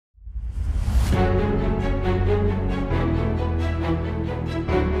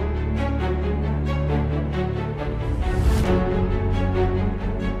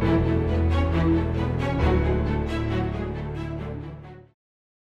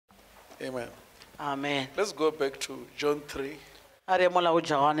Amen. Amen. Let's go back to John 3, Are mola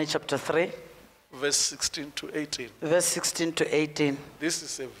John chapter 3, verse 16 to 18. verse 16 to 18. This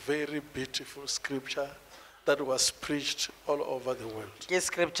is a very beautiful scripture that was preached all over the world. Ke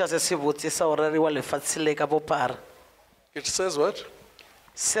scripture se se botsisa o reriwa lefatshe le ka bophara. It says what?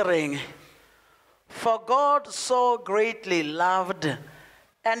 Se reng, for God so greatly loved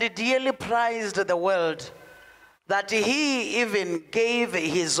and dearly prized the world that he even gave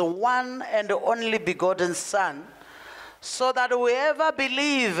his one and only begotten Son, so that whoever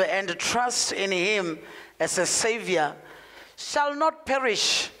believe and trust in him as a Savior shall not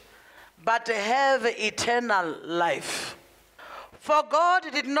perish, but have eternal life. For God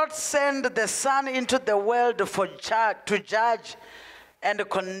did not send the Son into the world to judge and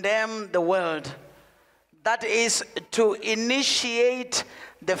condemn the world, that is, to initiate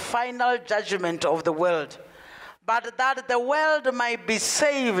the final judgment of the world, but that the world might be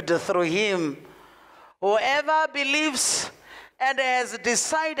saved through him. Whoever believes and has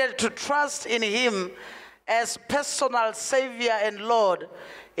decided to trust in him as personal Savior and Lord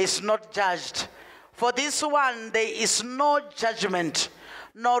is not judged. For this one there is no judgment,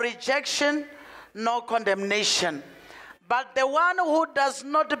 no rejection, no condemnation. But the one who does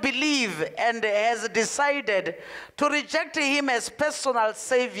not believe and has decided to reject him as personal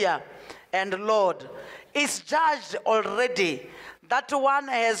Savior and Lord is judged already. That one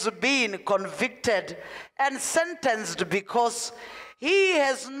has been convicted and sentenced because he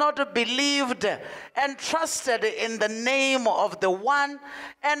has not believed and trusted in the name of the one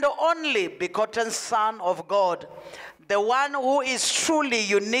and only begotten Son of God, the one who is truly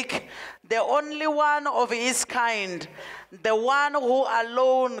unique, the only one of his kind, the one who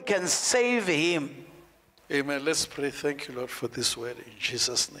alone can save him. Amen. Let's pray. Thank you, Lord, for this word in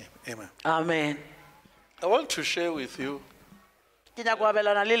Jesus' name. Amen. Amen. I want to share with you the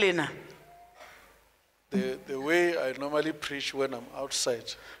way I normally preach when I'm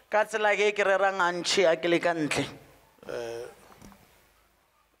outside. I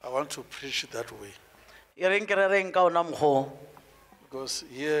want to preach that way. Because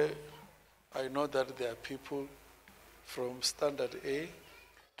here I know that there are people from standard A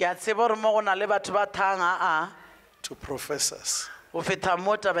to professors.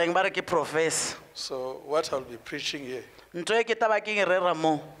 So what I'll be preaching here,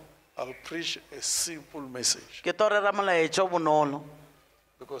 I'll preach a simple message.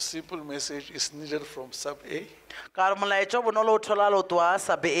 Because simple message is needed from sub A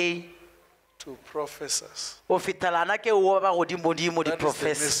to professors. That is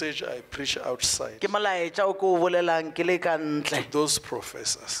the message I preach outside to those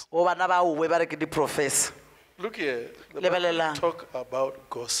professors. Look here, the Bible talk about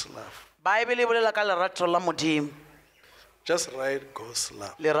God's love. Just write God's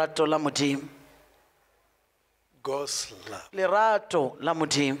love. God's love.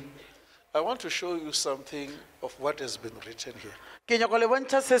 I want to show you something of what has been written here. The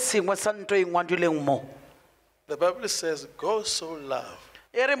Bible says God so loved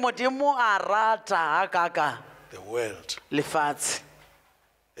the world,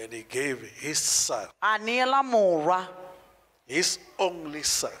 and he gave his Son, his only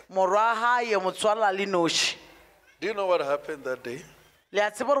Son. Do you know what happened that day?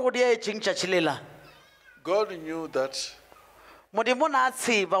 God knew that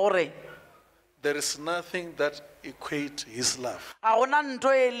there is nothing that equates his love.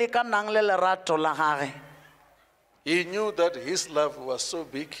 He knew that his love was so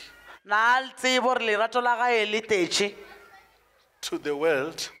big to the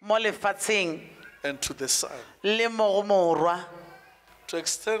world and to the Son, to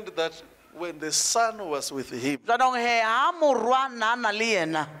extend that when the Son was with him,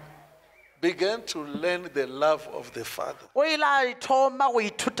 began to learn the love of the Father.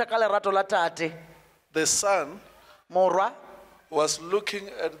 The Son was looking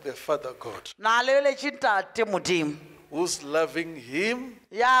at the Father God, who's loving him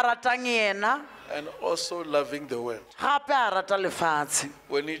and also loving the world.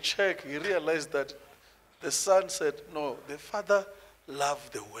 When he checked, he realized that the Son said, no, the Father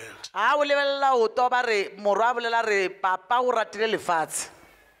loved the world.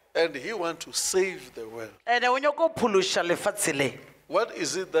 And he wants to save the world. What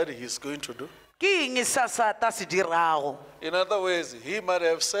is it that he's going to do? In other words, he might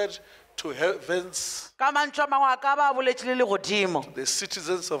have said to heavens, to the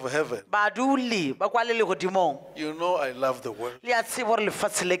citizens of heaven, you know I love the world.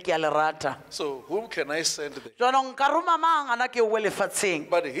 So whom can I send there?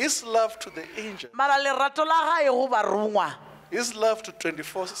 But his love to the angels His love to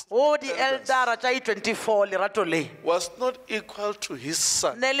 24 o di elders eldara tša i-24 lerato le was not equal to his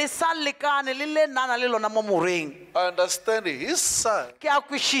son. ne le sa lekane le le nana le lona mo moreng. I understand his son Ke a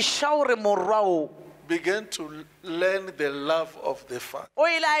kwešiša gore morwa o began to learn the love of the father. o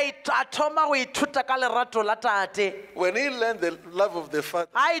ile a thoma go ithuta ka lerato la tate. When he learned the love of the father,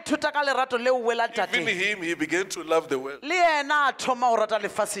 A ithuta ka lerato leo la even tate. him, he began to love the world. Le yena a thoma go rata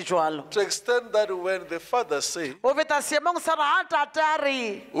lefase jalo. To extent that when the father said, Go feta seemong sa re ha tate a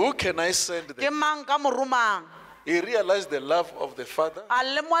re who can I send ke them? mang ka moromang, He realized the love of the father. a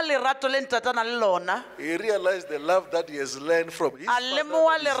lemoa lerato le ntatana le lona, He realized the love that he has learned from his a father.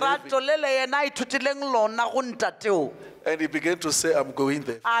 lemoa that is lerato living. le le yena a ithutileng lona go ntateo. And he began to say, I'm going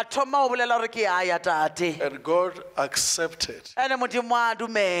there. A thoma go bolela gore ke a ya tate, And God accepted. ene modimo a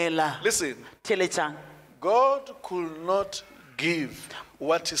dumela. Listen, Theletšang, God could not give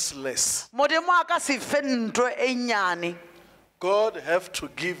what is less. modimo a ka se fe ntho e nnyane. God have to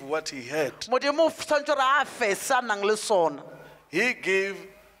give what he had. Modimo o tshwanetse gore a fe se a nang le sona. He gave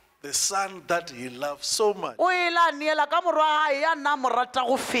the son that he loved so much O ile a neela ka morwa wa hae ya nna mo rata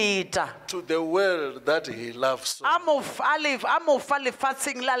go feta, to the world that he loved so much. a mo fa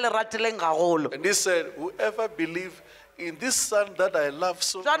lefatsheng le a le ratileng gagolo. And he said, whoever believe in this son that I love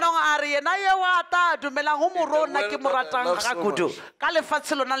so much Jaanong a re yena yeo a ta dumelang go morwa o nna ke mo world that I ratang love ga so kudu much ka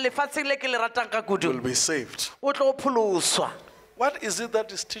lefatshe lona lefatsheng le ke le ratang ka will kudu be saved. o tlo pholoswa. What is it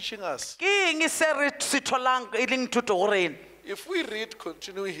that is teaching us? Ke eng se re se tholang e leng thuto go rena? If we read,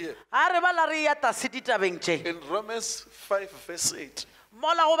 continue here, A re bala re ya tase ditabeng tše in Romans 5 verse 8,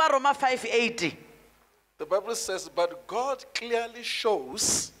 mola go ba Roma 5:8 the Bible says, but God clearly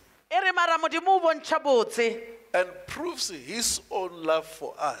shows e re mara modimo o bontšha botse and proves his own love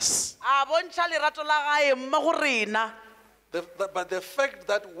for us. a bontšha lerato la gae mma go rena But the fact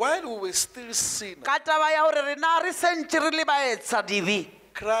that while we were still sinners, ka taba ya gore rena re sentše re le baetsa dibi,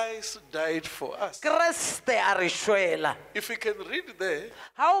 Christ died for us. Kriste a re šwela. If we can read there,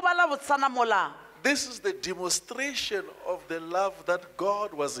 Ha o bala botsana mola, this is the demonstration of the love that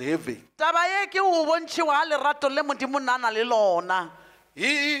God was having. taba ye ke o bontšhiwa ga lerato le modimo nana le lona.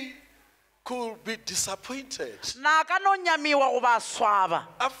 He could be disappointed Na ka no nyamiwa go ba swaba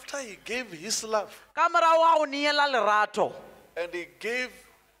after he gave his love ka morago ga go neela lerato, and he gave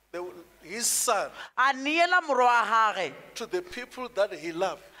his son a neela morwa wa gage, to the people that he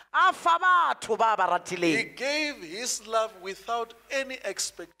loved. a fa batho ba ba He ratileng, gave his love without any a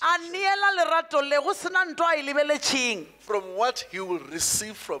expectation neela lerato le go sena ntho a e lebeletšeng from what he will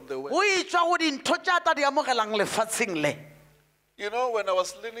receive from the world. go itswa go dintho tša ta di amogelang lefatsheng le. You know, when I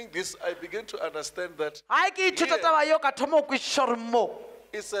was learning this, I began to understand that Ga ke ithuta here taba yo ka thoma o kwešiša gore mo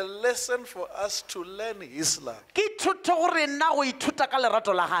it's a lesson for us to learn his love. ke thuto go re nna go ithuta ka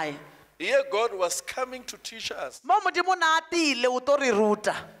lerato la gae. Here God was coming to teach us Mo modimo na a tile o to re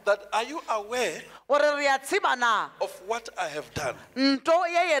ruta that, are you aware gore re a tseba na of what I have done? nto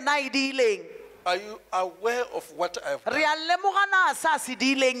ye yena e diileng, Are you aware of what I have re done? a lemoga na sa se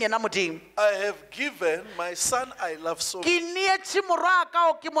diileng yena modimo. I have given my son I love so much, Ke neetše morwa ka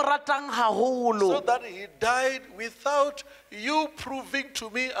o ke mo ratang so gagolo that he died without you proving to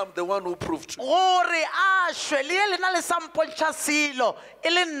me I'm the one who proved to you. gore a šwe le ye lena le sa mpontšha selo e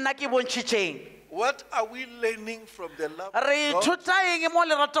le nna ke bontšhitšeng. What are we learning from the love Re of God ithuta eng mo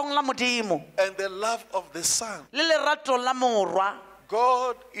leratong la modimo and the love of the son? le lerato la morwa?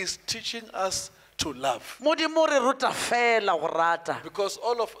 God is teaching us to love, Modimo re ruta fela go rata, because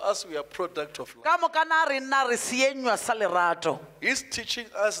all of us, we are product of love. ka moka na re nna re sienywa sa lerato. He's teaching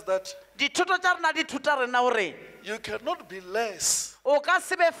us that Dithuto tša rena di thuta rena gore you cannot be less o ka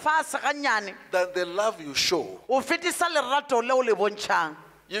se be fase gannyane than the love you show. o fetisa lerato le o le bontšhang,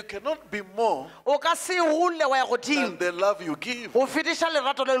 You cannot be more o ka se gole wa ya than godimo the love you give. o fetiša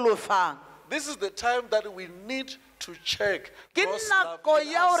lerato le le fang. This is the time that we need to check Ke God's love nako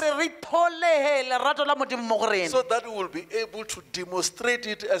in ya us, gore re tholehe lerato la modimo mo go rena so that we will be able to demonstrate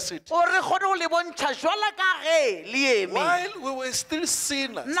it as it. o re kgone go le bontšha jwala ka ge le eme While we were still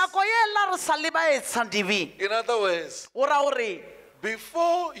sinners. nako ye la re sa le baetsa dibi, In other words, o ra gore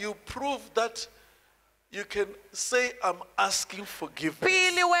before you prove that you can say, I'm asking forgiveness.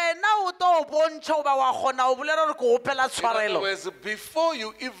 pele wena o to bontšha o ba wa kgona o bolela gore ke gopela In other tshwarelo, words, before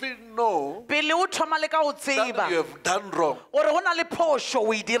you even know pele o thoma le ka go that tseba you have done wrong, gore go na le phošo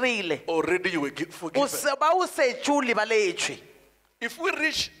o e dirile, already you were forgiven. ba o setse o lebaletšwe. If we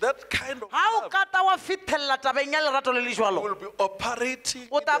reach that kind of Ga o love, kata wa fithelela tabeng ya lerato le le we jwalo, will be operating in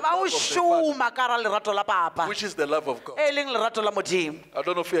o the taba love o of the Father, šoma ka ra lerato la papa which is the love of God. e leng lerato la modimo. I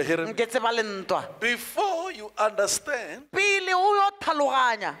don't know if you're hearing me. Nke tseba le ntwa Before you understand pele o yo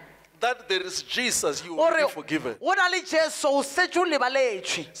tlhaloganya that there is Jesus, you will be forgiven.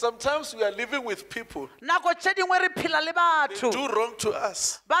 Sometimes we are living with people. They do wrong to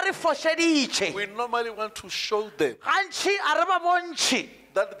us. We normally want to show them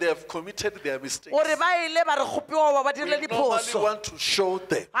that they have committed their mistakes. We normally want to show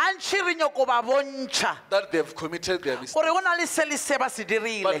them that they have committed their mistakes.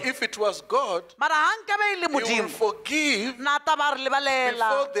 But if it was God, He will forgive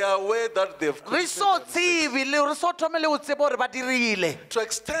before they are aware that they have committed their mistakes. To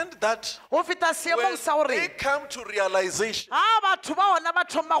extend that, when they come to realization,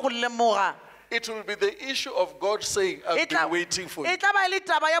 it will be the issue of God saying, I've been waiting for you.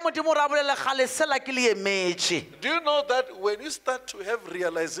 Do you know that when you start to have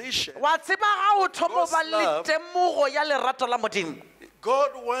realization, God's love,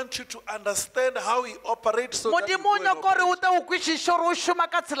 God wants you to understand how He operates so that you operate.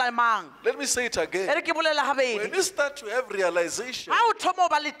 Let me say it again. When you start to have realization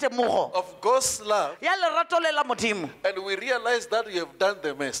of God's love, and we realize that you have done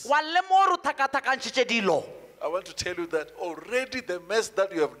the mess, I want to tell you that already the mess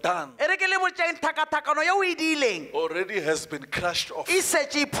that you have done already has been crushed off.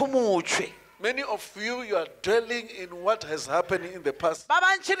 Many of you, you are dwelling in what has happened in the past.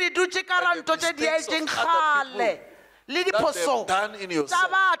 And the mistakes of other people that they have done in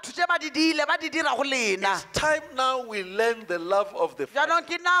yourself. It's time now we learn the love of the Father, so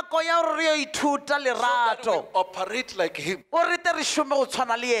that we operate like Him. I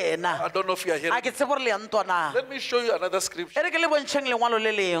don't know if you are hearing me. Let me show you another scripture.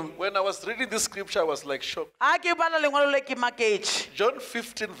 When I was reading this scripture, I was like shocked. John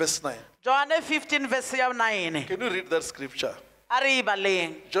 15 verse 9. John 15 verse 9. Can you read that scripture?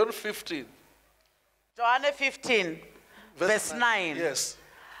 John 15. John 15 verse 9. Yes.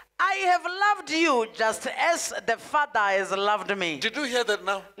 I have loved you just as the Father has loved me. Did you hear that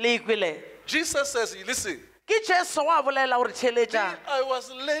now? Jesus says, listen, I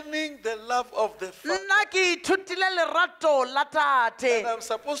was learning the love of the Father. And I'm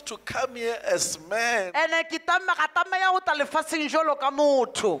supposed to come here as man and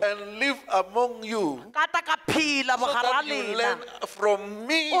live among you, so that you learn from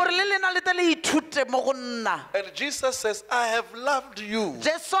me. And Jesus says, I have loved you. Read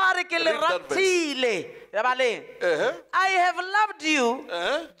that verse. I have loved you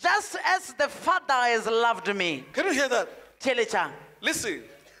just as the Father has loved me. Can you hear that? Listen,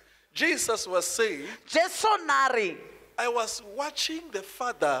 Jesus was saying, I was watching the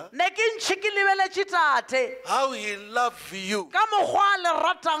Father, how He loved you, and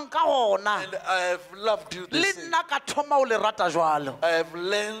I have loved you the same. I have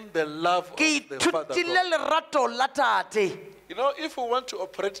learned the love of the Father. You know, if we want to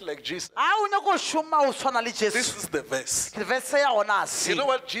operate like Jesus, this is the verse. You know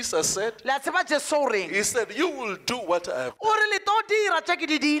what Jesus said? He said, you will do what I have done.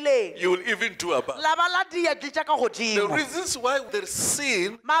 You will even do above. The reasons why there's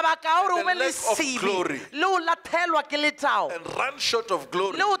sin, the lack of glory, and run short of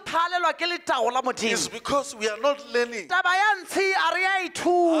glory, is because we are not learning how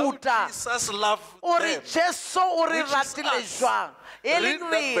Jesus loved them, which is us. Read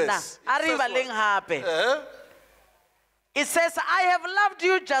that verse. It says, I have loved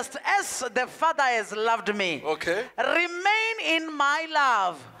you just as the Father has loved me. Okay. Remain in my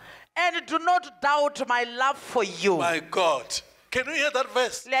love and do not doubt my love for you. My God. Can you hear that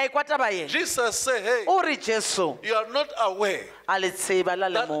verse? Jesus said, hey, you are not aware that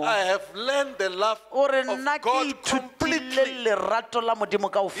I have learned the love of God completely.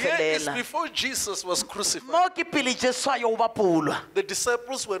 Here is before Jesus was crucified. The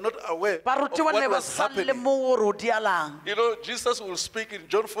disciples were not aware of what was happening. You know, Jesus will speak in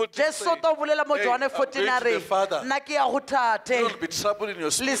John 14, say, hey, I'm going to the Father. You will be troubled in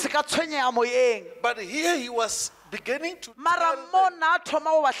your spirit. But here he was beginning to tell them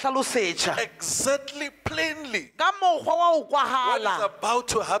exactly, plainly, what is about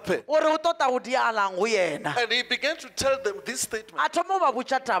to happen. And he began to tell them this statement, that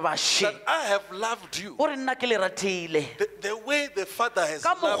I have loved you the way the Father has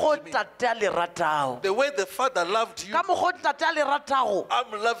loved me. The way the Father loved you,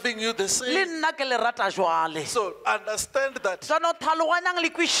 I'm loving you the same. So understand that, because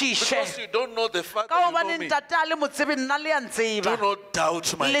you don't know the Father, you know me. Do not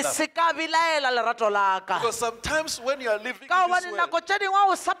doubt my love. Because sometimes when you are living in this world,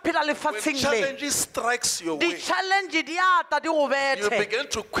 when challenges strikes your way, you begin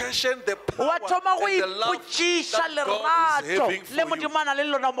to question the power and the love that God is having for you.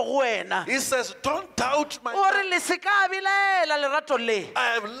 He says, don't doubt my love.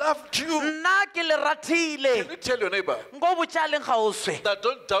 I have loved you. Can you tell your neighbor that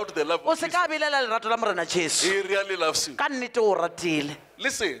don't doubt the love of Jesus? He really loves you.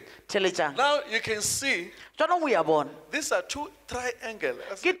 Listen, now you can see these are two triangles.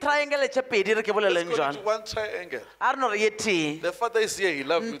 Let's go to one triangle. The Father is here, he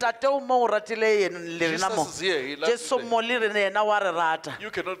loves you. Jesus is here, he loves you.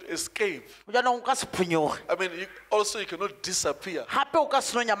 You cannot escape. I mean, you cannot disappear.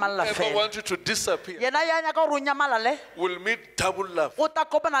 If I want you to disappear, we'll meet double love.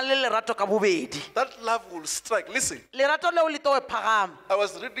 That love will strike. Listen, I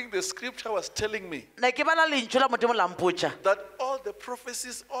was reading the scripture, was telling me that all the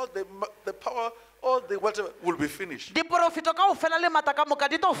prophecies, all the power, all the whatever will be finished. It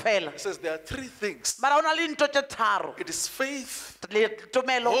says there are three things. It is faith,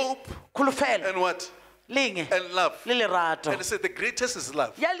 hope, and what? And love. And it said the greatest is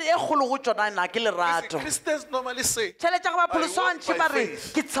love. Listen, Christians normally say, I walk by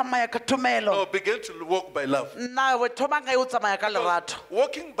faith. No, begin to walk by love.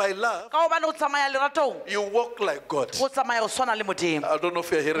 Walking by love, you walk like God. I don't know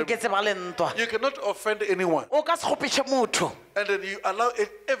if you're hearing me. You cannot offend anyone. And then you allow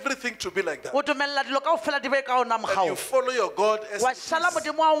everything to be like that. And you follow your God as it is. The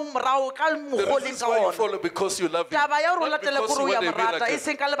reasons why you follow because you love Him. Not because you want a miracle.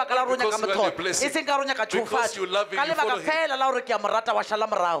 Not because you want a blessing. Because you love Him, you follow Him.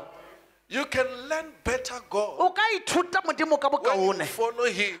 You can learn better God when you follow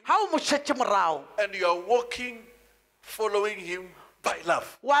Him and you are walking, following Him by love.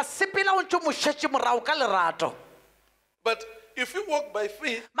 But if you walk by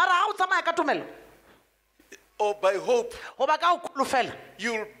faith or by hope,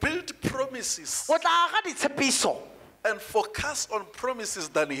 you'll build promises and focus on promises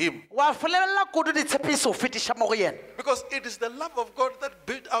than Him. Because it is the love of God that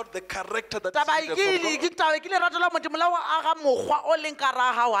built out the character that is needed from God.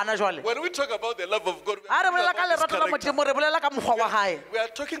 When we talk about the love of God, we are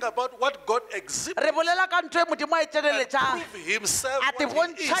talking about what God exhibits and prove Himself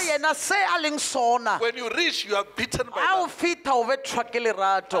what He is. When you reach, you are beaten by love.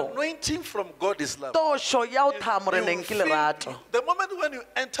 Anointing from God is love. The moment when you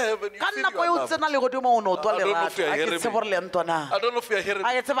enter heaven, you feel you are loved. I don't know if you are hearing me.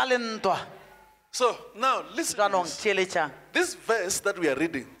 So now listen to this. This verse that we are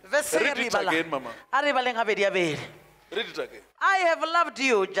reading. Read it again, Mama. Read it again. I have loved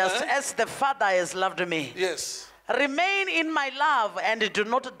you just as the Father has loved me. Yes. Remain in my love and do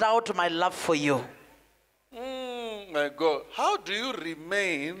not doubt my love for you. My God. How do you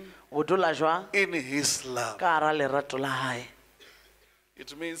remain in His love?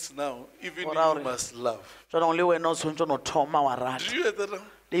 It means now, even you must love. Do you hear that?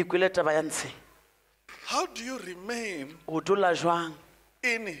 How do you remain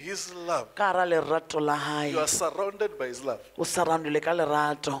in His love? You are surrounded by His love.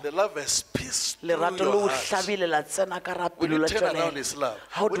 The love has peace through your heart. When you turn around His love,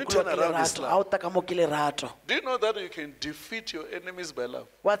 when you turn around His love, do you know that you can defeat your enemies by love?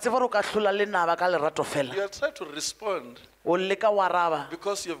 You are trying to respond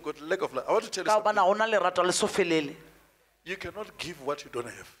because you have got lack of love. I want to tell you something. You cannot give what you don't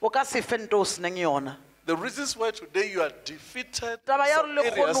have. The reasons why today you are defeated in some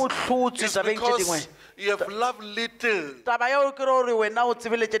areas is because you have loved little.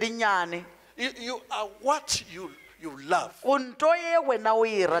 You are what you love.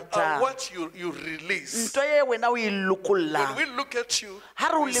 What you release. When we look at you,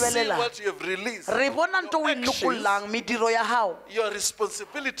 we see what you have released. Your actions, your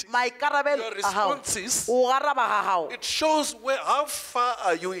responsibilities, your responses. It shows how far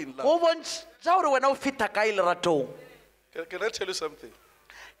are you in love. Can I tell you something?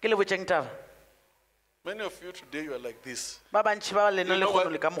 Many of you today, you are like this. You know what?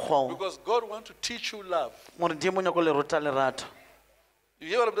 Because God wants to teach you love. You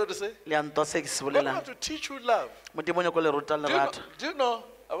hear what I'm trying to say? God wants to teach you love. Do you know,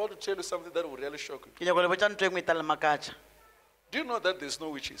 I want to tell you something that will really shock you. Do you know that there's no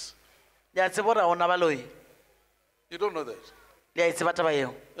witches? You don't know that?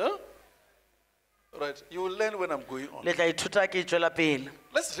 Huh? right. You will learn when I'm going on. Le tla ithuta ke tswela pele.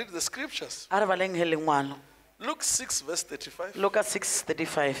 Let's read the scriptures. A re baleng he lengwalo. Luke 6 verse 35. Luke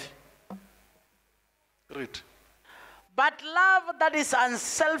 6:35. Read. But love that is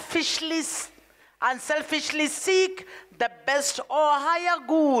unselfishly seek the best or higher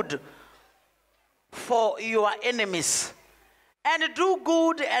good for your enemies, and do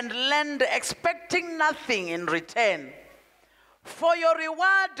good and lend, expecting nothing in return. For your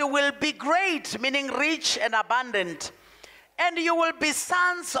reward will be great, meaning rich and abundant, and you will be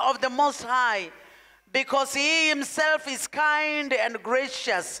sons of the Most High, because He Himself is kind and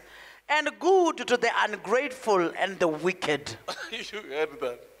gracious and good to the ungrateful and the wicked. You heard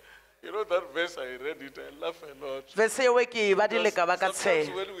that. You know that verse, I read it, I laugh a lot. Verse we ke badile ka ba ka Sometimes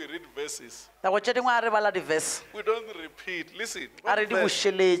tshe. when we read verses, Nako tše dingwe a re bala di-verse. we don't repeat. Listen, A re one di verse,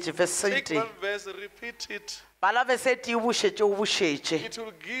 bušeletše, verse take 18. one verse, repeat it. Bala verse e tee o bušetše, o bušetše. It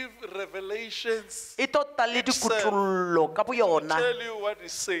will give revelations, E tota le dikutullo ka bo yona. tell you what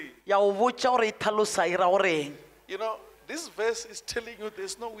it's saying. Ya o botša gore e tlhalosa e ra goreng. You know, this verse is telling you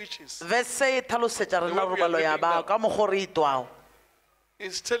there's no witches. Verse e tlhalosetša rena one we are robalo ya reading now. bao ka mokgwa re itwago.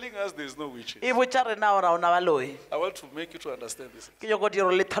 It's telling us there's no witches. E botša rena gore a ona baloi. I want to make you to understand this. Ke nyako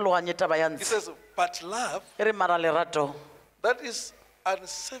diro le tlhaloganye taba ya It ntshe. says, but love E re mara lerato. that is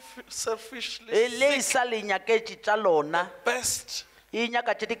unselfishly E le e seek sa le nyaketše tša lona. best E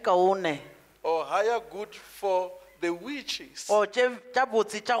nyaka tše dikaone. or higher good for the witches. O tše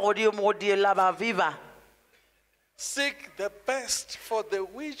botse tša godimo go diela ba viva. Seek the best for the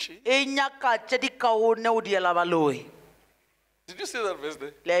witches. E nyaka tše dikaone o diela baloi. Did you see that verse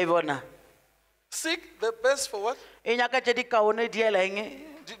there? Le a e bona. Seek the best for what? E nyaka tše dikaone diela eng?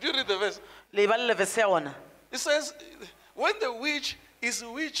 Did you read the verse? Le balele verse ya ona. It says, when the witch is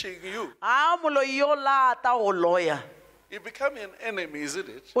witching you, A moloi yo lata go loya. it becomes an enemy, isn't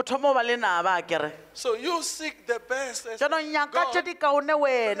it? O thoma o ba le naba a kere. So you seek the best. Jaanong nyaka God, tše dikaone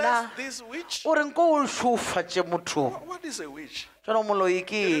wena. bless this witch. O reng ko o šofatše motho. What is a witch? Jaanong moloi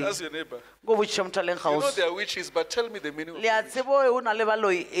ke eng? Ask your neighbor. Ko botšiše motho a leng You know kgauswi. they are witches, but tell me the meaning of Le a witch. tsebo o na le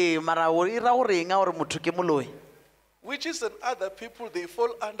baloi ee mara o ira gore eng a gore motho ke moloi. Witches and other people, they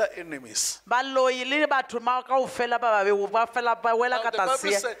fall under enemies. Baloi le batho ma kaofela ba babe ba fela ba wela Now ka the Bible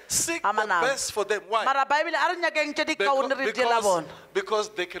tlase says, seek a the manaba. best for them. Why? Mara Bible a re nyakeng tše dikaone re diela bona. Because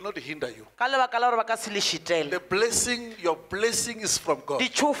they cannot hinder you. Ka lebaka la gore ba ka se le šitele. The blessing, your blessing is from God.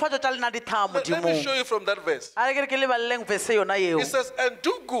 Ditšhofatšo tša lena di thaya Let me modimong. show you from that verse. A re ke re ke lebaleleng verse yona eo. It says, and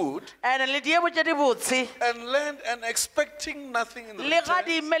do good And le diebo tše di botse and lend and expecting nothing in le ga return.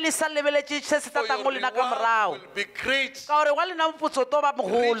 di ime le sa lebeletše se se For tatang your go lena ka reward morago. will be great, Ka gore wa lena moputso to ba rich,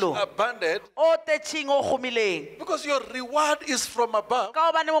 mogolo abundant, o tetšheng o gomileng. because your reward is from above,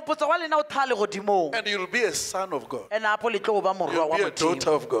 Ka gobane moputso wa lena o thaya legodimong. and you'll be a son of God. And apo le tlo go ba morwa You'll wa be a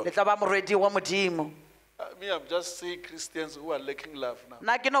daughter of modimo. God. Le tla ba morwedi wa modimo. Me, I'm just seeing Christians who are lacking love now.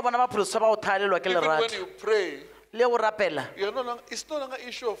 Nna ke no bona bapholoso ba go thayalelwa ke Even when lerato you pray, le go rapela. you're no longer, it's no longer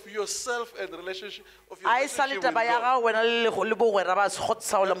issue of yourself and relationship of your A e sa le relationship with taba ya God. gago wena le bogwera ba se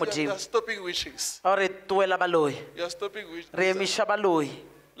kgotsisa o le You're modimo. stopping wishes. Ga re tuela baloi. You're stopping wishes. Re emiša baloi.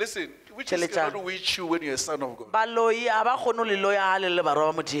 Listen, witches Tšhelete. cannot witch you when you're a son of God. Baloi a ba kgone le loya le le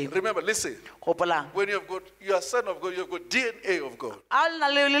barwa ba modimo. Remember, listen, Gopolang. when you are a son of God, you've got DNA of God. A le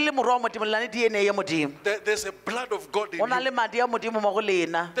na le morwa wa modimo le na le DNA ya modimo. There's a blood of God in O na le you. madi a modimo mo go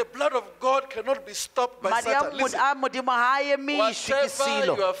lena. The blood of God cannot be stopped by Madi Satan. Listen, a modimo ha a emišwe ke whatever you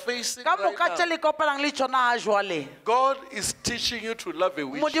selo. are facing Ka right moka tše now, le kopelang le tšona ga jwale. God is teaching you to love a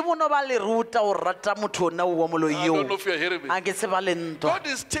witch. Modimo o no ba le ruta go rata motho ona o wa moloi I don't know eo. if you're hearing me. A ke se ba le ntwa. God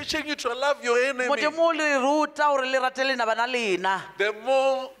is teaching you to love your enemy. Modimo o le ruta gore le rate lena bana lena. The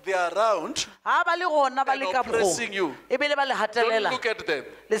more they are around, Ha ba le gona ba le And ka oppressing you. mogo. E be le ba le don't hatelela. look at them.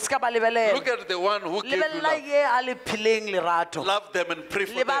 Le ska ba lebelela. Look at the one who gave you Lebelela love. ye a le phileng lerato. Love them and pray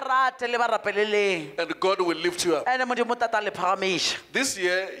for Le ba them. rate le ba rapeleleng. And God will lift you up. Ene modimo tata le phagamiša. This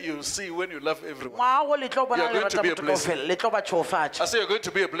year, you'll see when you love everyone. Ngwaga go le tlo bona You are le going to rata be a motho blessing. kaofela. Le tlo ba I tšhogofatša. say you're going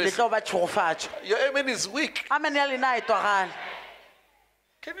to be a Le blessing. tlo ba tšhogofatša. Your amen is weak. Amen ya lena e twagale.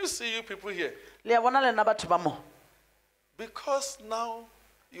 Can you see you people here? Le a bona lena batho ba mo. Because now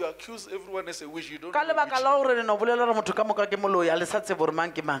you accuse everyone as a witch. You don't Ka know lebaka which. la gore le no bolela gore motho ka moka ke moloi a le sa tsebe gore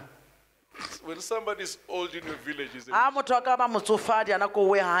mang ke mang. When somebody is old in your village, is a A witch. motho a ka ba motsofadi ana ko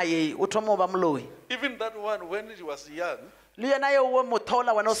oe gae o thoma o ba moloi. Even that one, when he was young, Le yena yo o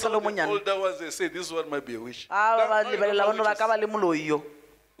mothola wena o so se le the monyane. older ones, they say this one might be a witch. A ba Now you don't lebelela know bona ba ka ba le moloi yo.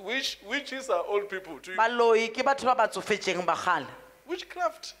 witches are old people. To you. Baloi ke batho ba ba tsofetseng ba gale.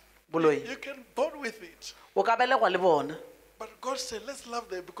 Witchcraft, Boloi. you can bond with it. O ka belegwa le bona. But God said, let's love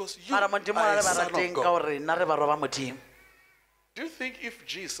them because you Mara are modimo a a re ba son rateng of ka God. gore nna re ba roba modimo. Do you think if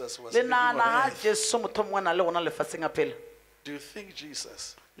Jesus was Le living on nana ha earth, Jesu motho mongwe na le gona lefatsheng a phela. do you think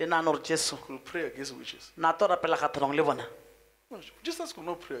Jesus Le nana gore Jesu could pray against witches? na to rapela kgathanong le bona. No, Jesus could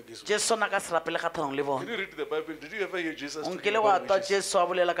not pray against witches. Jesu na ka se rapele kgathanong le Can bona. you read the Bible? Did you ever hear Jesus talking Nkile wa about twa witches? Jesu a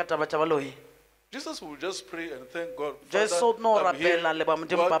bolela ka taba tša baloyi. Jesus will just pray and thank God. Jesu Father, no I'm here. rapela le ba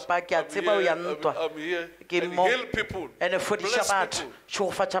modimo God, papa ke a I'm tseba o here, ya I'm- ntwa. I'm here Ke and mo heal people, ene fodisha bless batho, people,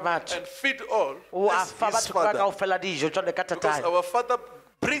 tšhogofatša batho. and feed all. O a That's fa his batho ka Father. kaofela dijo jwale ka Because tatae. our Father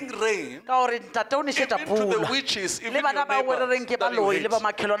bring rain Ka gore ntate o nešetša even to the pula. witches, even Le your bana ba neighbor werereng ke that you baloi le ba hate.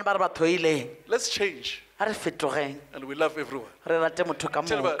 makhelwane ba re ba thoileng. Let's change A re fetogeng, and we love everyone. re rate motho ka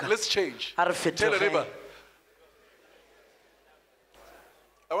Tell your neighbor, moka. let's change. A re Tell your neighbor. fetogeng.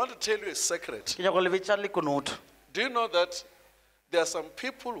 I want to tell you a secret. Ke nyako le betša le konoto. Do you know that there are some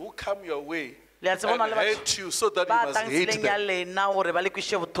people who come your way Le a tseba and go na le batho hate you so that you ba must hate tangsileng ya them? lena gore ba le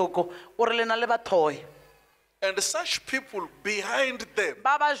kwiše bothoko o re lena le bathoe And such people behind them,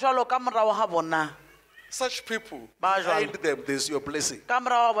 ba ba jalo ka morago ga bona such people Ba behind jwalo. them, there's your blessing. ka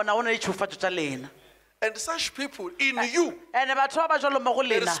morago ga bona go na le tšhofatšo tša lena And such people in you, ande batho ba ba jalo mo go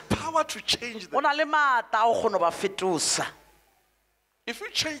there lena is power to change go them. na le maata a go kgone ba fetosa If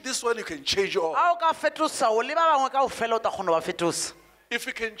you change this one, you can change all. a o ka fetosa o le ba bangwe ka go fela o ta kgone ba fetosa If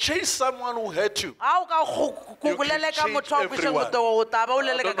you can change someone who hurt you, a o ka You kukulele ka can motho a change kwiše everyone. motogo o taba o I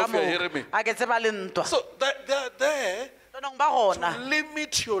leleka don't ka know if you're hearing me. moka a ke tseba le ntwa so that they are there tonong ba gona to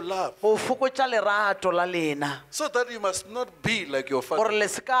limit your love, go fokotša lerato la lena so that you must not be like your gore father. le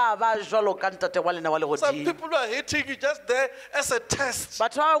se ka ba jalo ka ntate wa lena wa Some legodimo people are hating you just there as a test.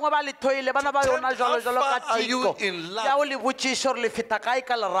 batho ba bangwe ba le thoile bana ba yona How jalo ka far are you tiko in love? ya o le botšiše gore le feta kae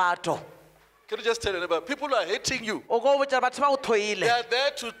ka lerato Can you just tell them about people are hating you? o ko botša batho ba go thoile They are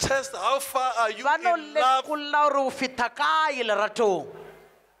there to test how far are you ba no in love. lekolola gore o feta kae leratong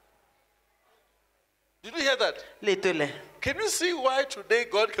Did you hear that? letole Can you see why today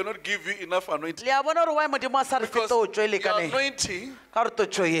God cannot give you enough anointing? le a bona gore wa modimo a sa re Because feta o tšo e your lekaneng anointing, ka gore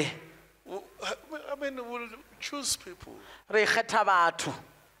totšo ye I mean, we'll choose people. re kgetha batho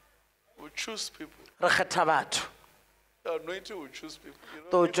We'll choose people. re kgetha batho The anointing will choose people. You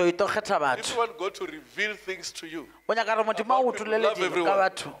know, totšo e to kgetha if batho you want God to reveal things to you, o nyaka gore modimo a o About people, tolele love dilo everyone. ka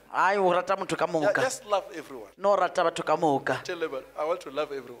batho ai o rata motho ka moka just love everyone. no o rata batho ka moka Tell them, I want to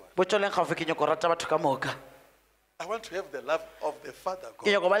love everyone. botšo leng gaufi ke nyako rata batho ka moka I want to have the love of the Father ke God,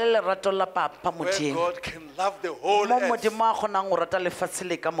 nyako ba le lerato la papa where modimo God can love the whole mo earth, modimo a kgonang go rata lefatshe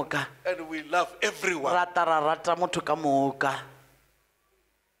le ka moka and we love everyone. rata ra rata motho ka moka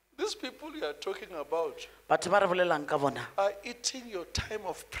These people you are talking about batho ba re bolelang ka bona are eating your time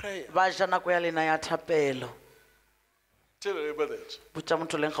of prayer. ba ja nako ya lena ya thapelo Tell them about that. botša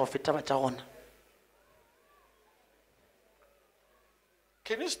motho leng ga o feta ba tša gona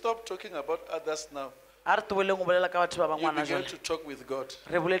Can you stop talking about others now? a re tobeleng o bolela ka batho ba You bangwana begin jale to talk with God.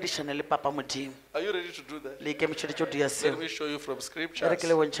 re boledišane le papa modimo Are you ready to do that? le ikemišeditše o dia Let seo me show you from e re scriptures. ke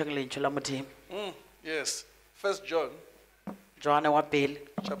le bontšheng lentšho la modimo Yes. 1 John johane wa pele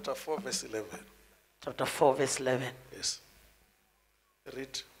chapter 4, verse 11. chapter 4 verse 11 Yes.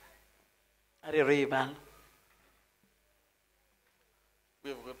 Read. a re re e bala We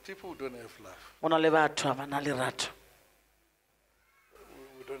have got people who don't have love. go na le batho a ba na lerato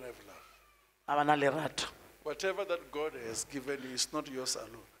We don't have love. a ba na lerato Whatever that God has given you is not yours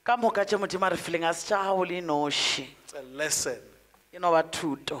alone. ka moka tše modimo a re fileng a se tša gago le noši It's a lesson e no ba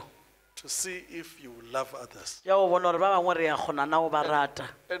thuto to see if you love others. ya go bona gore ba bangwe re ya kgona na go ba rata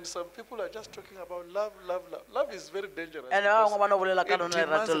And some people are just talking about love, love, love. Love is very dangerous. ande ba bangwe because ba no bolela ka it lona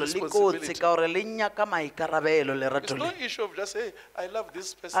demands leratelo le responsibility. kotsi ka gore le nyaka maikarabelo lerato It's no le issue of just, hey, I love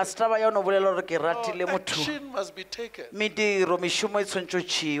this a person. se taba ya o no bolela gore ke No, ratile motho action must be taken. mediro mešomo e tshwantse o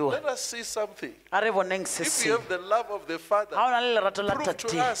tšhiwa Let us see something. a re boneng se If se you have the love of the Father, ga o na le lerato la prove to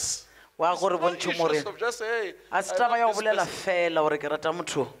tate us. wa It's gore no bontšhe issues morena of just, hey, a se taba ya I go love bolela this person. fela gore ke rata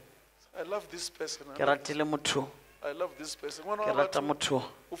motho I love this person. ke ratile motho I love this person. ke rata motho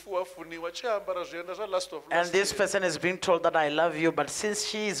and this person is being told that I love you, but since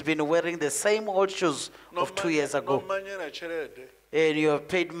she's been wearing the same old shoes of 2 years ago and you have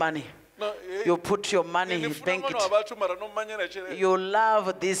paid money, you put your money, bank it, you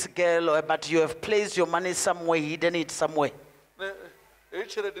love this girl, but you have placed your money somewhere, hidden it somewhere.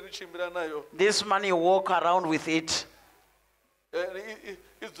 This money, you walk around with it.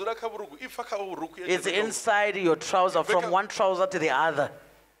 It's inside your trouser, from one trouser to the other.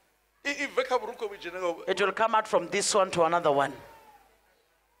 It will come out from this one to another one.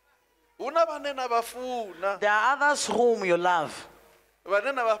 There are others whom you love.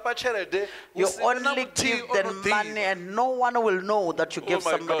 You only give them money and no one will know that you gave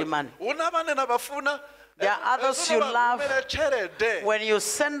somebody money. There are others you love when you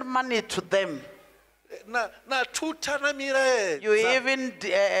send money to them. You even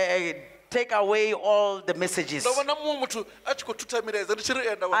take away all the messages.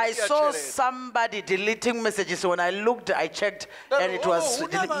 I saw somebody deleting messages. When I looked, I checked, and it was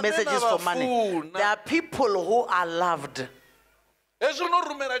messages for money. There are people who are loved.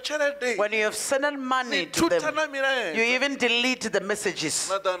 When you have sent money to them, you even delete the messages.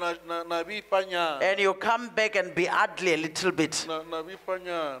 And you come back and be ugly a little bit.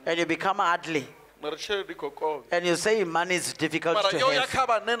 And you become ugly. And you say money is difficult to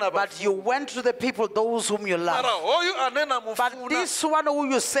have. But you went to the people, those whom you love. But this one who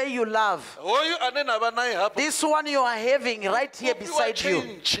you say you love, this one you are having right here beside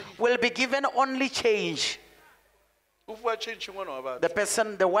you, will be given only change. The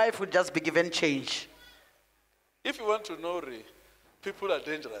person, the wife will just be given change. If you want to know, people are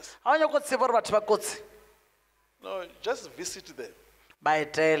dangerous. No, just visit them.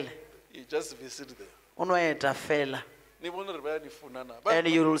 You just visit them. And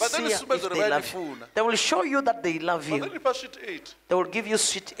you will see if they love you. They will show you that they love you. They will give you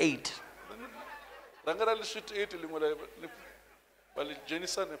sweet aid.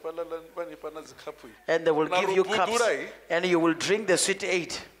 And they will give you cups. And you will drink the sweet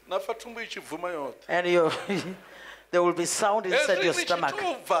aid. And you... There will be sound inside your stomach.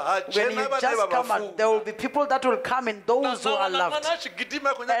 When you just come out, there will be people that will come in, those who are loved.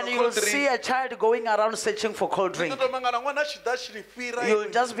 And you will see a child going around searching for cold drink. You will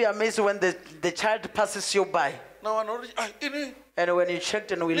just be amazed when the child passes you by. And when you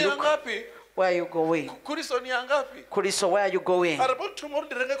checked and we look, where are you going? Kuriso, where are you going?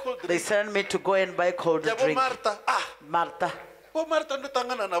 They sent me to go and buy cold drink. Martha.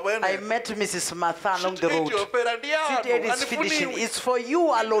 I met Mrs. Martha along the road. Sweet aid is finishing. It's for you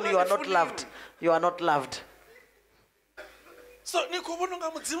alone. You are not loved. You are not loved.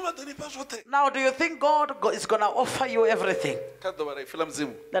 Now, do you think God is going to offer you everything?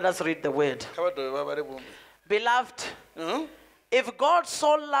 Let us read the word. Beloved, if God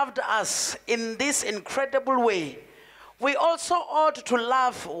so loved us in this incredible way, we also ought to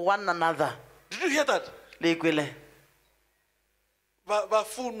love one another. Did you hear that?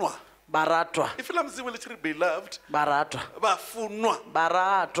 Baratwa. If you beloved, Baratwa.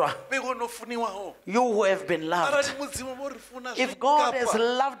 Baratwa. You who have been loved. If God has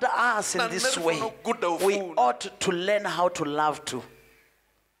loved us in this way, we ought to learn how to love too.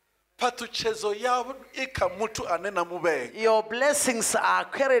 Your blessings are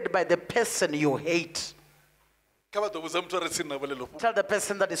carried by the person you hate. Tell the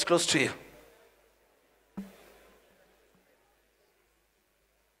person that is close to you.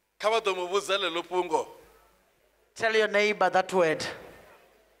 Tell your neighbor that word.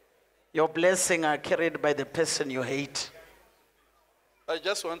 Your blessings are carried by the person you hate. I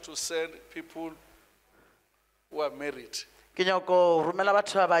just want to send people who are married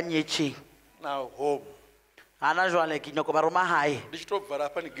now home.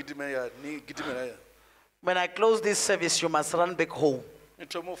 When I close this service, you must run back home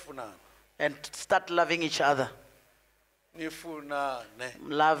and start loving each other.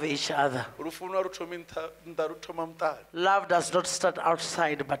 Love each other. Love does not start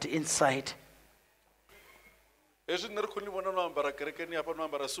outside but inside.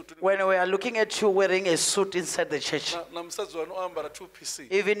 When we are looking at you wearing a suit inside the church,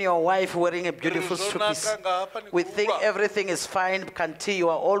 even your wife wearing a beautiful two-piece, we think everything is fine. Kanti, you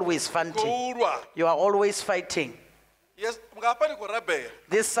are always fighting. You are always fighting.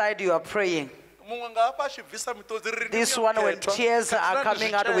 This side you are praying. This one, when tears are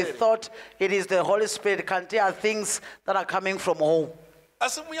coming out, we thought it is the Holy Spirit. Kanti are things that are coming from home.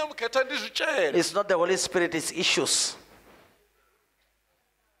 It's not the Holy Spirit, it's issues.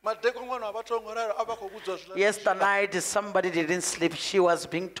 Yesterday night, somebody didn't sleep. She was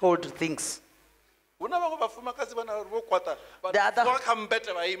being told things. There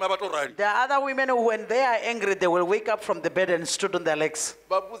are other women who, when they are angry, they will wake up from the bed and stood on their legs.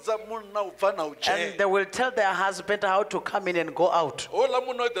 And they will tell their husband how to come in and go out.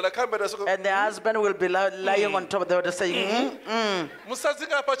 And the husband will be lying on top of the bed saying, And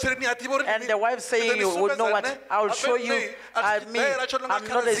the wife saying, you would know what? I will show you. I'm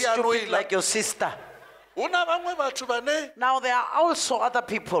not as stupid like your sister. Now there are also other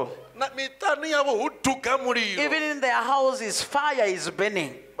people. Even in their houses, fire is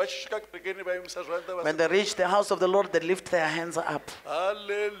burning. When they reach the house of the Lord, they lift their hands up.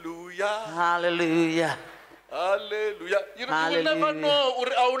 Hallelujah. Hallelujah. Hallelujah. You will never know.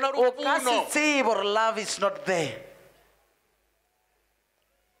 Love is not there.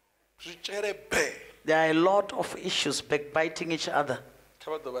 There are a lot of issues backbiting each other.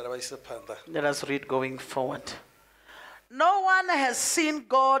 Let us read going forward. No one has seen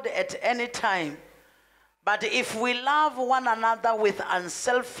God at any time, but if we love one another with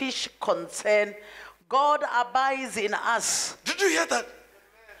unselfish concern, God abides in us. Did you hear that?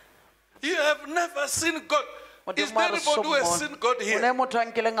 You have never seen God. Is there anybody who has seen God here?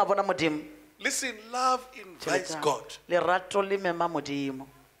 Listen, love invites God.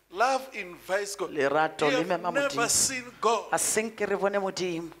 Love invites God. You have never seen God.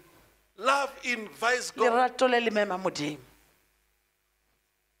 Love invites God.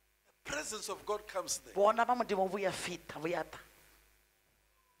 The presence of God comes there.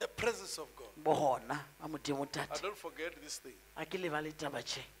 The presence of God. Don't forget this thing.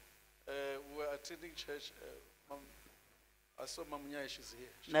 We were attending church. I saw Mama Nyaya, she's here.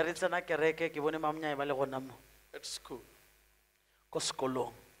 At school.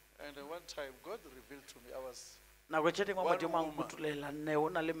 And one time, God revealed to me, I was when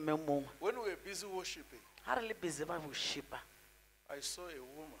we were busy worshiping, I saw a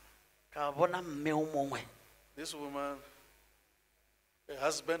woman. This woman, her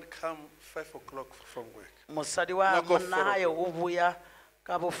husband come 5 o'clock from work.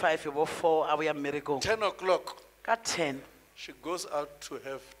 10 o'clock, she goes out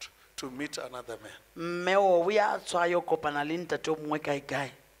to meet another man.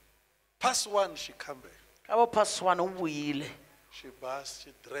 Past 1, she come back. She baths,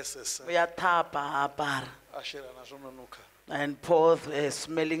 she dresses, and pour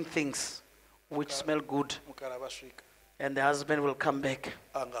smelling things which smell good. And the husband will come back.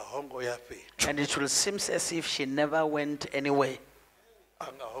 And it will seem as if she never went anywhere.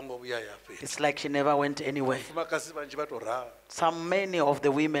 It's like she never went anywhere. Many of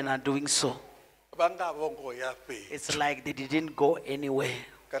the women are doing so. It's like they didn't go anywhere.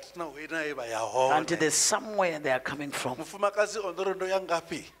 Until there's somewhere they are coming from.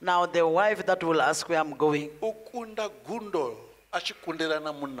 Now the wife that will ask where I'm going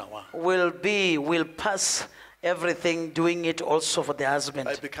will pass everything doing it also for the husband.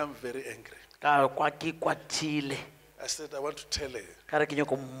 I become very angry. I said, I want to tell her.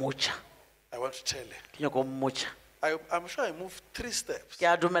 I want to tell her. I'm sure I moved 3 steps.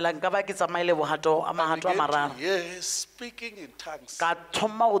 Yes, speaking in tongues. I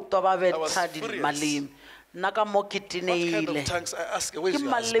was furious. What kind of tongues? I asked her, where is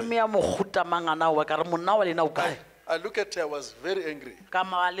your husband? I look at her, I was very angry.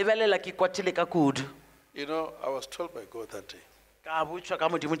 You know, I was told by God that day,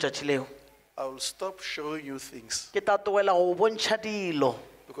 I will stop showing you things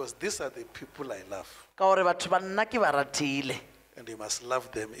because these are the people I love. And you must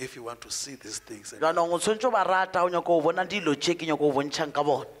love them if you want to see these things.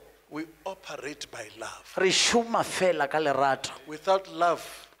 We operate by love. Without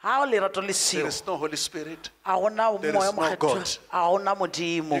love, there is no Holy Spirit. There is no God.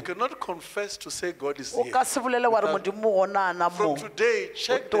 You cannot confess to say God is here. From today,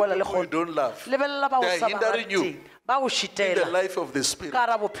 check the people you don't love. They are hindering you in the life of the Spirit.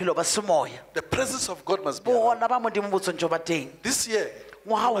 The presence of God must be around. This year,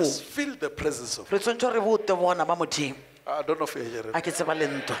 you must feel the presence of God. I don't know if you're hearing.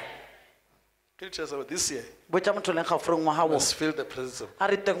 Can you tell us about this year? You must feel the presence of God.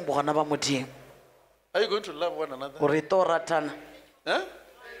 Are you going to love one another? Huh?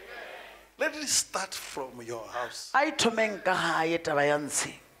 Let it start from your house.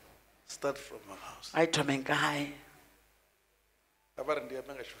 Start from your house.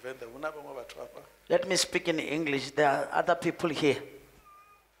 Let me speak in English. There are other people here.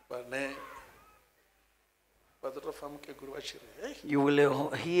 You will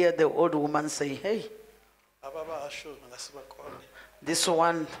hear the old woman say, hey, this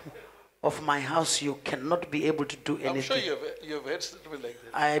one of my house, you cannot be able to do anything. I'm sure you have heard something like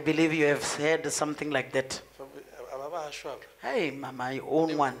that. I believe you have heard something like that. Hey, my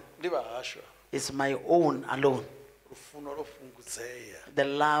own one. It's my own alone. The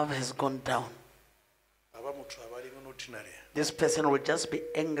love has gone down. This person will just be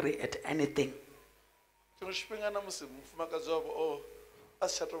angry at anything.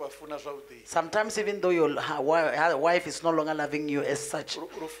 Sometimes even though your wife is no longer loving you as such,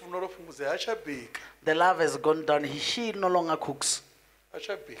 the love has gone down. She no longer cooks.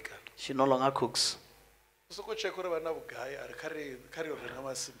 She no longer cooks.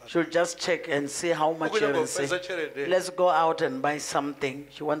 She'll just check and see how much you have and say, let's go out and buy something.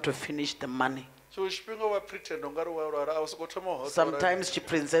 She wants to finish the money. Sometimes she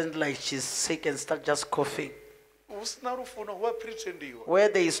presents like she's sick and start just coughing. Where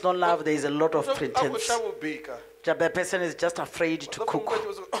there is no love, there is a lot of pretense. The person is just afraid to cook.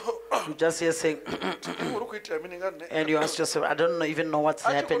 You just hear saying, and you ask yourself, I don't even know what's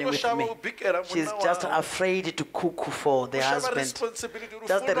happening with me. She's just afraid to cook for the husband.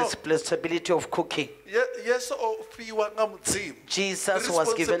 Just the responsibility of cooking. Jesus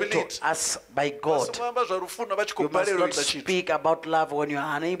was given to us by God. You must not speak about love when you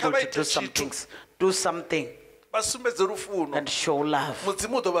are unable to do some things. Do something and show love.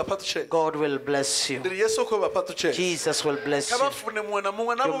 God will bless you. Jesus will bless you. You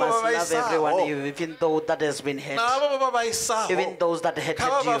must love everyone, even though that has been hurt. Even those that hated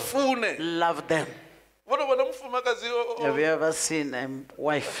you, love them. Have you ever seen a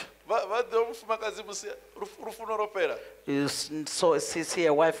wife? You see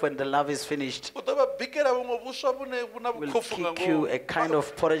a wife when the love is finished, will kick you a kind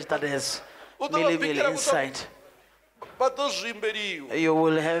of porridge that has mealy inside. You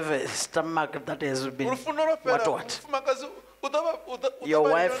will have a stomach that has been what? Your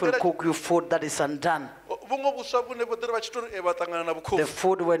wife will cook you food that is undone. The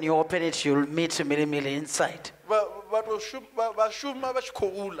food, when you open it, you'll meet mealy inside.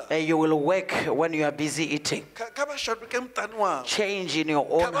 And you will work when you are busy eating. Change in your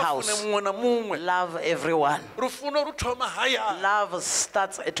own house. Love everyone. Love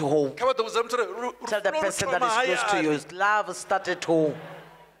starts at home. Tell the person that is close to you, love starts at home.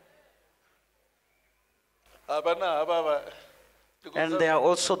 And there are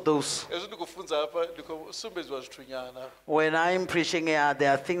also those. When I'm preaching here,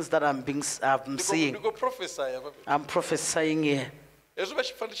 there are things that I'm seeing. I'm prophesying here.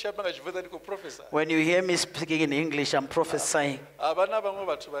 When you hear me speaking in English, I'm prophesying.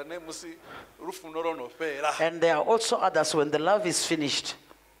 And there are also others, when the love is finished,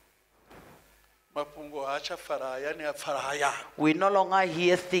 we no longer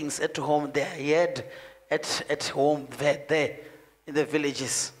hear things at home. They are heard at home, there in the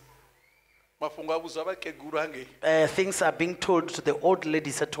villages. Things are being told to the old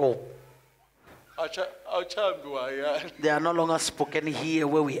ladies at home. They are no longer spoken here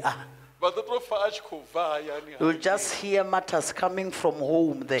where we are. You'll just hear matters coming from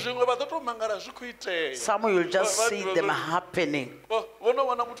home there. Some you'll just see them happening.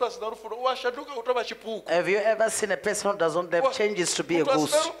 Have you ever seen a person who does not have changes to be a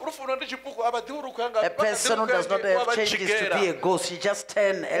ghost? A person who does not have changes to be a ghost, he just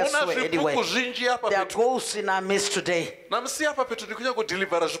turn elsewhere anyway. There are ghosts in our midst today.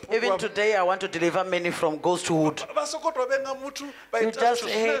 Even today, I want to deliver many from ghosthood. You just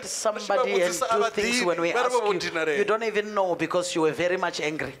hate somebody and do things when we ask you. You don't even know because you were very much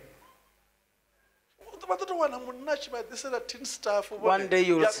angry. One day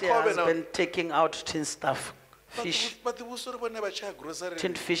you will see a husband taking out tin stuff, fish,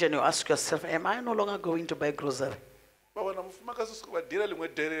 tin fish, and you ask yourself, am I no longer going to buy grocery?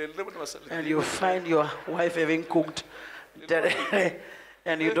 And you find your wife having cooked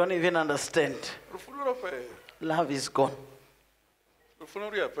and you don't even understand. Love is gone.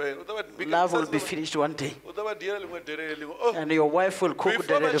 Love will be finished one day. And your wife will cook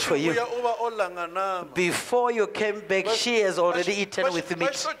the for you. Before you came back, she has already eaten with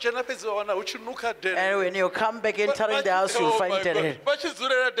meat. And when you come back entering the house, you'll find it.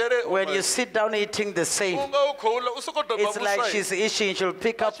 When you sit down eating the same, it's like she's eating, she'll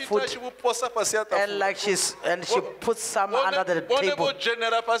pick up food and she puts some under the table.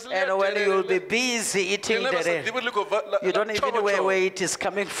 And when you'll be busy eating you don't even know where it is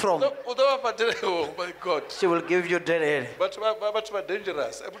coming from. Oh my God. She will give you dead.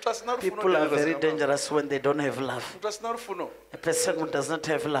 People are very dangerous when they don't have love. A person who does not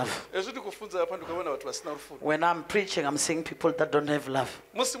have love. When I'm preaching, I'm seeing people that don't have love.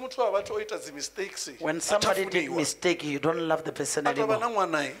 When somebody did mistake, you don't love the person anymore.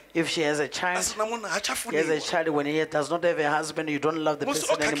 If she has a child, he has a child. When he does not have a husband, you don't love the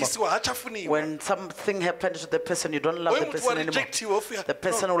person anymore. When something happens to the person, you don't love the person anymore. The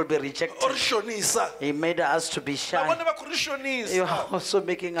person will be rejected. He made us to be shy. You are also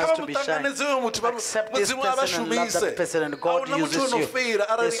making us to be shy. Accept this person and love that person, and God uses you.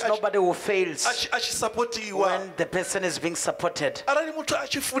 There's nobody who fails when the person is being supported.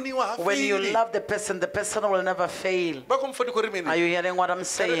 When you love the person will never fail. Are you hearing what I'm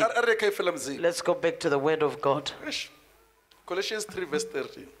saying? Let's go back to the word of God. Colossians 3 verse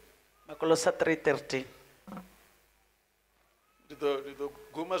 13. Makolosa 3:13.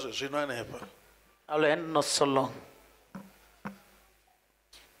 I'll end not so long.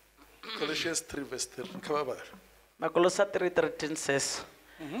 Colossians 3 verse 13. Makolosa 3:13 says,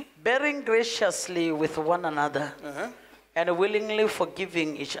 bearing graciously with one another, and willingly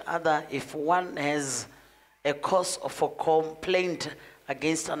forgiving each other if one has a cause of a complaint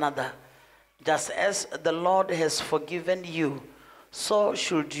against another. Just as the Lord has forgiven you, so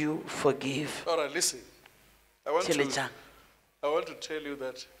should you forgive. All right, listen. I want to tell you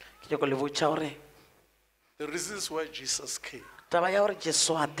that the reasons why Jesus came,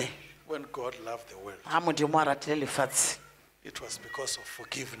 when God loved the world, it was because of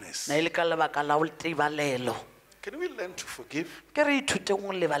forgiveness. Can we learn to forgive?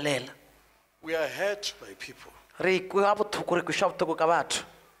 We are hurt by people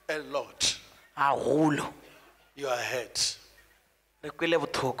a lot. You are hurt.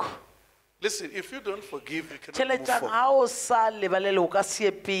 Listen, if you don't forgive, you cannot move forward.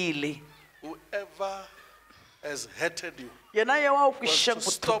 Whoever has hurted you wants to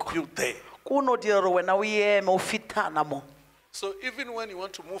stop you there. So even when you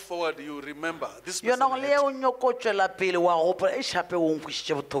want to move forward, you remember this person hurt you.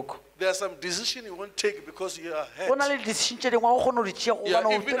 There are some decisions you won't take because you are hurt. You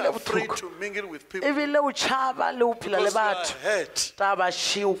are even afraid to mingle with people because you are hurt.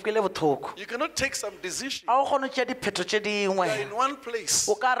 You cannot take some decisions. You are in one place.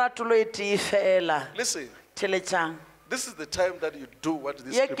 Listen, this is the time that you do what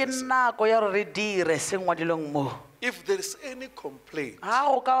this scripture says. If there is any complaint,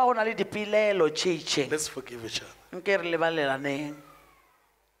 let's forgive each other.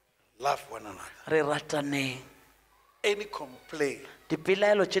 Love one another. Any complaint,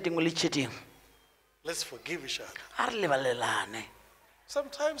 let's forgive each other.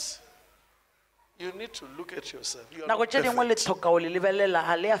 Sometimes you need to look at yourself. You are not perfect.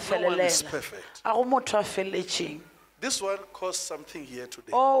 No one is perfect. This one caused something here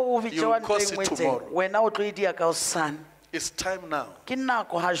today. You will cause it tomorrow. It's time now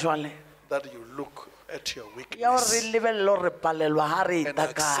that you look at your weakness and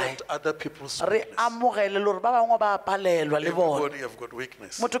accept other people's weakness. Everybody have got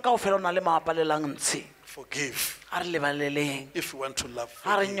weakness. Forgive. If you want to love, forgive.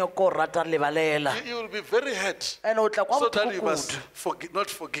 You will be very hurt, so that you must not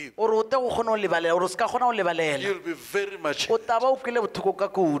forgive. You will be very much hurt,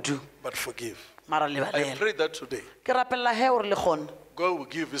 but forgive. I pray that today God will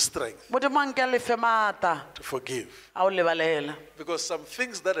give you strength to forgive. Because some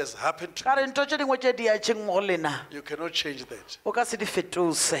things that has happened to you, you cannot change that.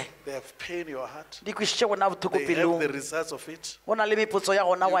 They have pain in your heart. They have the results of it.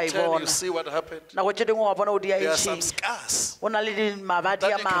 You see what happened. There are some scars that you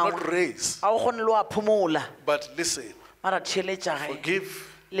cannot raise. But listen, forgive.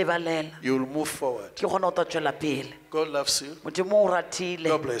 You will move forward. God loves you.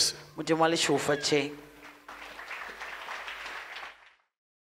 God bless you.